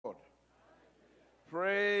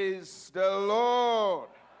Praise the Lord.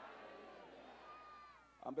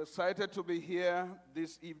 I'm excited to be here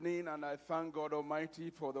this evening, and I thank God Almighty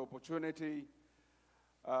for the opportunity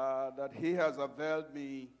that He has availed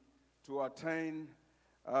me to attend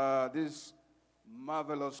this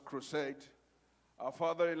marvelous crusade. Our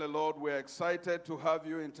Father in the Lord, we're excited to have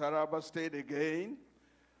you in Taraba State again,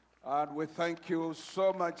 and we thank you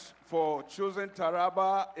so much for choosing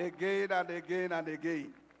Taraba again and again and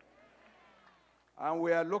again. And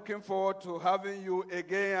we are looking forward to having you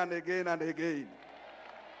again and again and again.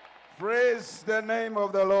 Praise the name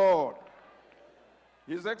of the Lord.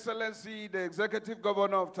 His Excellency, the Executive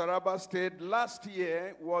Governor of Taraba State, last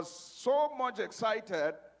year was so much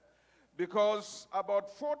excited because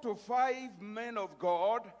about 4 to 5 men of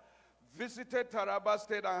God visited Taraba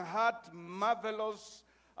State and had marvelous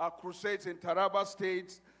crusades in Taraba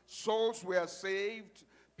State. Souls were saved,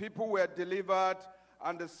 people were delivered,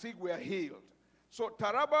 and the sick were healed. So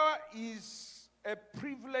Taraba is a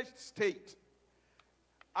privileged state.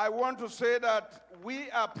 I want to say that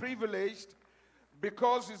we are privileged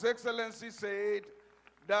because His Excellency said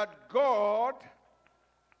that God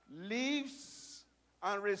lives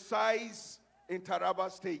and resides in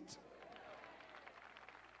Taraba State.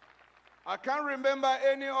 I can't remember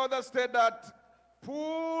any other state that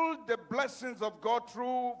pulled the blessings of God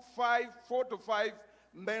through 4 to 5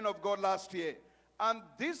 men of God last year. And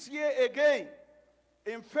this year again,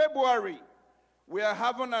 in February, we are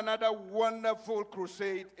having another wonderful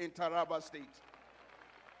crusade in Taraba State.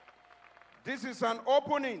 This is an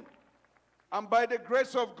opening, and by the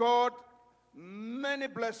grace of God, many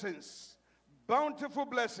blessings, bountiful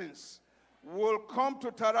blessings, will come to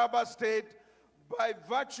Taraba State by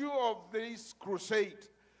virtue of this crusade.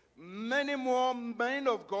 Many more men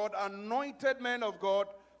of God, anointed men of God,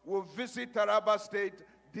 will visit Taraba State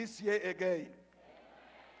this year again.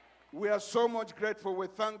 We are so much grateful. We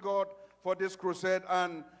thank God for this crusade,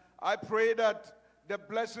 and I pray that the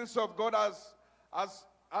blessings of God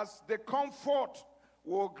as the comfort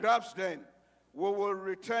will grasp them, we will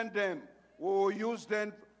return them, we will use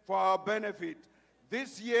them for our benefit.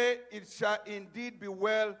 This year it shall indeed be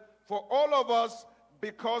well for all of us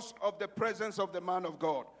because of the presence of the man of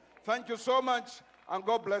God. Thank you so much, and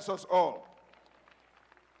God bless us all.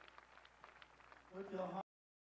 With your